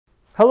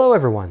Hello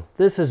everyone,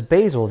 this is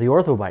Basil the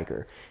Ortho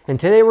Biker, and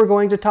today we're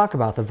going to talk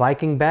about the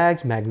Viking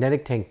Bags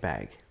Magnetic Tank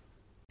Bag.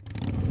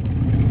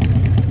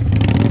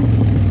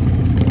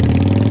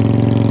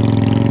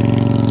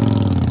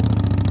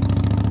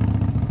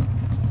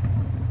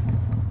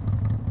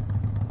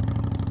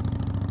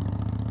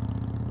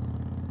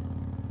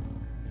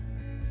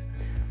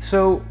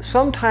 So,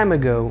 some time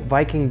ago,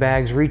 Viking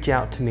Bags reached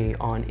out to me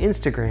on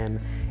Instagram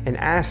and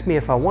asked me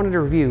if I wanted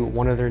to review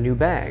one of their new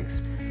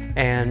bags.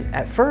 And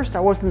at first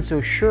I wasn't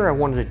so sure I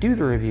wanted to do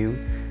the review,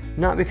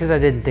 not because I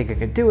didn't think I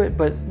could do it,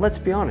 but let's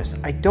be honest,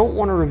 I don't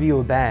want to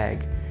review a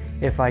bag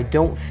if I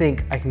don't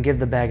think I can give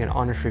the bag an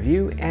honest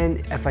review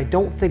and if I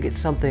don't think it's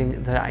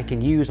something that I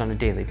can use on a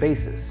daily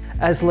basis.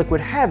 As luck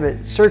would have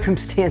it,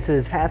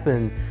 circumstances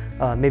happened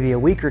maybe a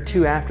week or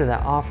two after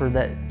that offer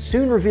that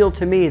soon revealed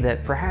to me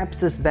that perhaps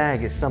this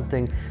bag is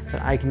something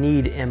that I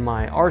need in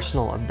my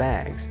arsenal of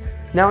bags.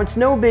 Now, it's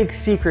no big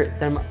secret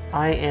that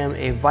I am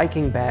a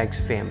Viking Bags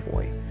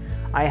fanboy.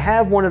 I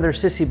have one of their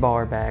Sissy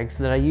Baller bags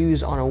that I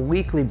use on a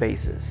weekly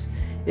basis.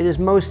 It is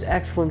most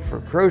excellent for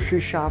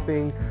grocery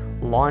shopping,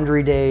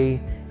 laundry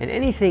day, and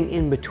anything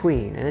in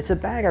between. And it's a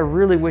bag I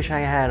really wish I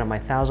had on my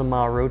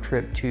 1,000-mile road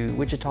trip to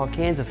Wichita,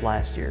 Kansas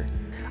last year.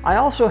 I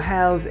also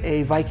have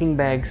a Viking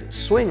Bags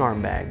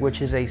Swingarm bag,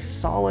 which is a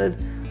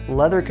solid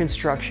leather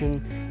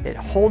construction. It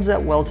holds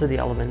up well to the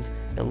elements.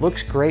 It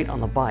looks great on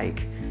the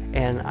bike.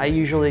 And I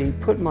usually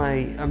put my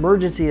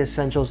emergency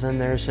essentials in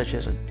there, such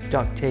as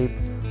duct tape,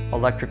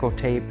 electrical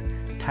tape,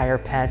 tire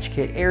patch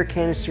kit, air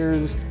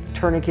canisters,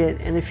 tourniquet,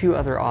 and a few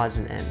other odds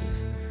and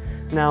ends.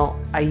 Now,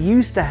 I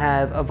used to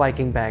have a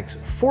Viking Bags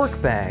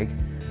fork bag,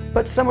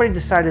 but somebody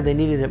decided they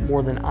needed it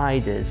more than I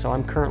did, so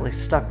I'm currently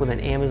stuck with an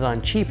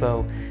Amazon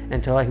cheapo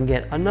until I can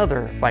get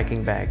another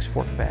Viking Bags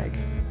fork bag.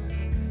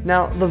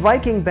 Now, the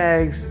Viking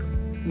Bags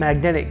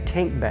Magnetic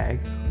Tank Bag,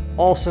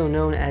 also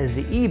known as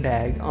the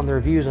E-Bag on the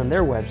reviews on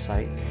their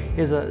website,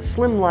 is a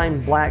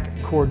slimline black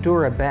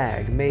Cordura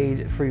bag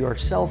made for your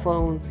cell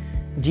phone,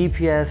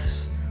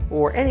 GPS,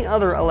 or any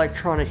other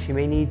electronics you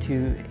may need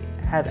to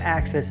have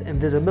access and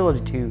visibility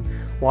to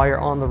while you're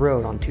on the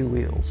road on two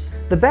wheels.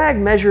 The bag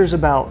measures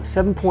about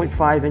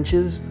 7.5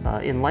 inches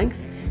in length,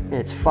 and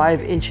it's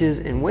 5 inches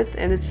in width,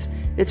 and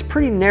it's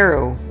pretty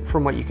narrow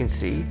from what you can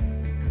see.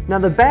 Now,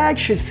 the bag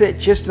should fit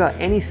just about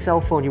any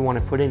cell phone you want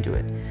to put into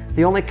it.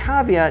 The only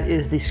caveat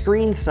is the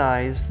screen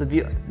size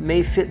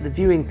may fit the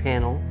viewing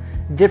panel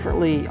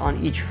differently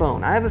on each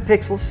phone. I have a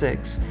Pixel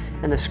 6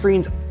 and the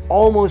screen's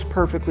almost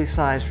perfectly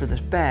sized for this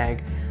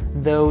bag,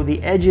 though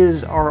the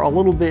edges are a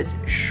little bit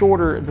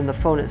shorter than the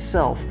phone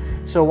itself.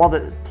 So while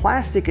the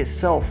plastic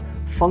itself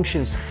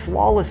functions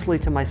flawlessly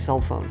to my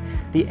cell phone,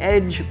 the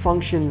edge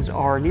functions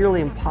are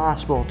nearly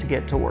impossible to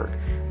get to work,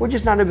 which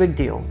is not a big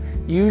deal.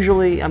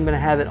 Usually I'm going to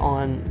have it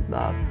on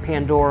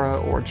Pandora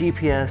or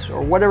GPS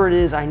or whatever it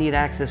is I need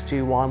access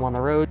to while I'm on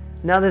the road.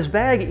 Now, this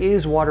bag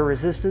is water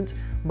resistant,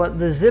 but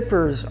the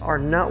zippers are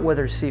not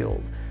weather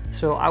sealed.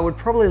 So I would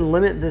probably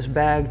limit this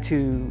bag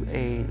to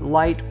a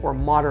light or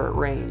moderate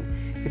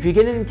rain. If you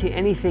get into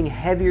anything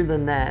heavier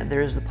than that,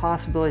 there is the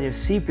possibility of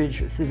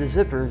seepage through the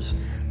zippers,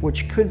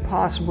 which could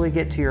possibly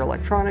get to your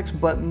electronics,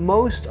 but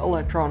most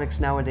electronics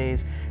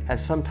nowadays have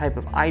some type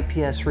of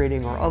IPS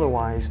rating or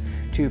otherwise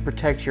to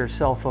protect your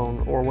cell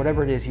phone or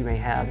whatever it is you may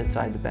have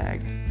inside the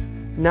bag.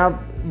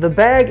 Now, the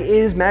bag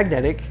is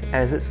magnetic,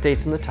 as it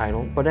states in the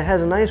title, but it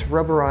has a nice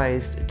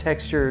rubberized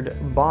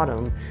textured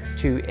bottom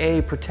to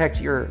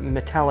protect your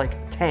metallic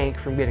tank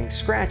from getting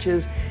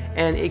scratches,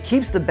 and it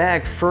keeps the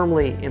bag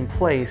firmly in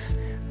place,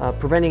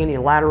 preventing any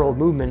lateral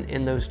movement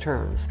in those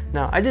turns.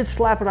 Now, I did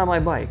slap it on my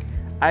bike.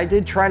 I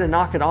did try to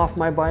knock it off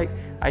my bike.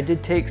 I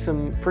did take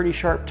some pretty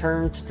sharp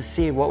turns to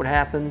see what would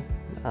happen.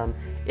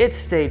 It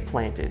stayed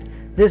planted.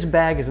 This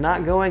bag is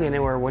not going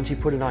anywhere once you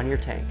put it on your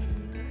tank.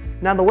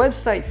 Now, the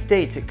website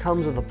states it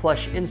comes with a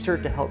plush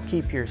insert to help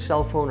keep your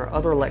cell phone or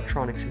other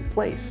electronics in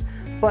place,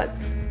 but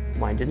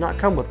mine did not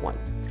come with one.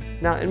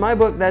 Now, in my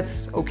book,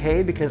 that's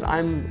okay because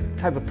I'm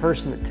the type of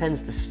person that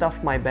tends to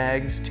stuff my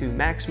bags to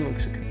maximum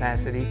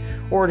capacity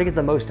or to get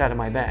the most out of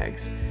my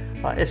bags.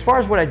 As far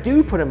as what I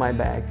do put in my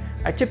bag,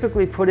 I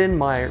typically put in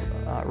my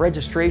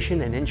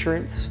registration and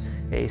insurance,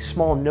 a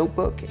small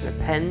notebook, and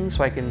a pen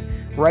so I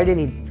can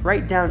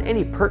write down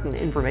any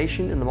pertinent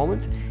information in the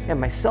moment, and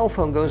my cell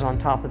phone goes on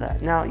top of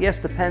that. Now, yes,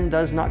 the pen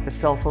does knock the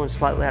cell phone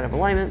slightly out of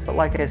alignment, but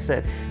like I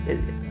said,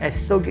 I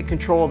still get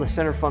control of the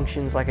center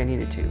functions like I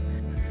needed to.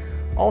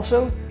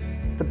 Also,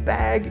 the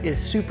bag is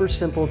super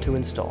simple to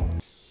install.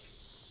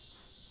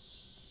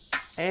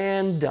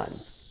 And done.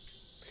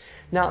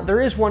 Now,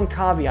 there is one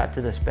caveat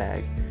to this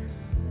bag.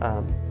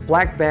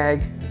 Black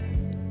bag,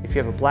 if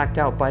you have a blacked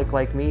out bike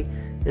like me,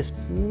 this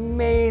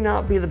may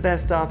not be the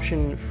best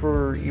option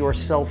for your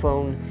cell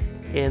phone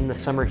in the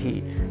summer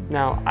heat.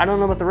 Now, I don't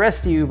know about the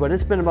rest of you, but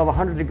it's been above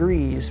 100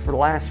 degrees for the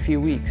last few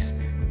weeks,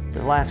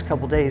 the last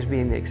couple days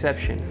being the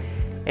exception.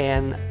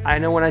 And I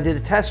know when I did a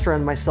test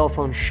run, my cell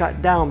phone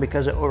shut down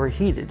because it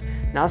overheated.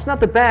 Now, it's not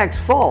the bag's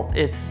fault,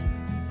 it's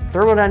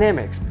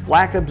thermodynamics.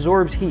 Black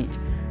absorbs heat.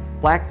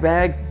 Black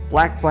bag,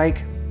 black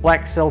bike,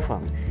 black cell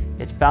phone.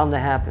 It's bound to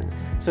happen.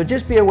 So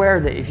just be aware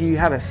that if you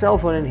have a cell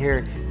phone in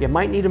here, you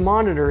might need to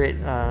monitor it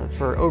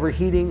for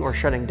overheating or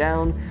shutting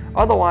down.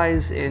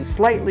 Otherwise, in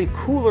slightly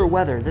cooler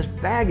weather, this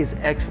bag is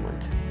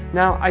excellent.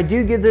 Now, I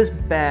do give this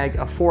bag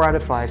a 4 out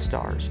of 5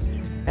 stars,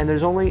 and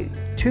there's only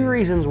 2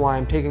 reasons why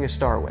I'm taking a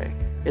star away.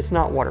 It's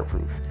not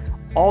waterproof.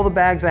 All the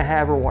bags I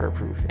have are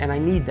waterproof, and I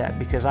need that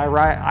because I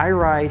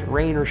ride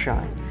rain or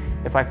shine.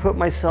 If I put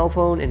my cell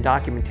phone and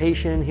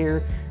documentation in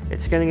here,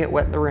 it's gonna get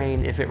wet in the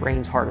rain if it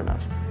rains hard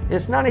enough.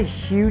 It's not a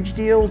huge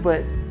deal,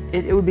 but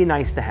it would be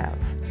nice to have.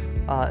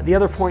 The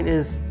other point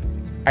is,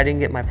 I didn't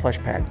get my plush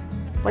pad.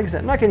 Like I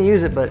said, I'm not gonna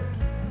use it, but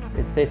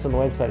it states on the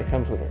website it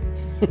comes with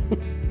it.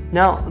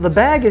 Now, the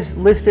bag is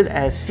listed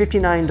as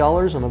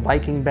 $59 on the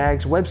Viking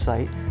Bags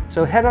website,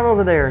 so head on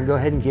over there and go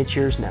ahead and get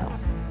yours now.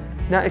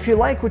 Now, if you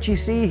like what you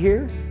see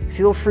here,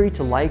 feel free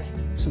to like,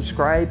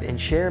 subscribe, and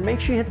share. Make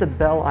sure you hit the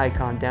bell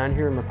icon down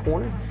here in the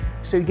corner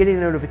so you get any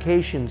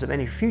notifications of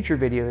any future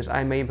videos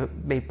I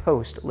may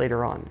post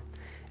later on.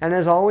 And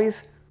as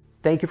always,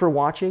 thank you for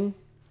watching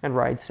and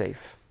ride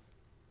safe.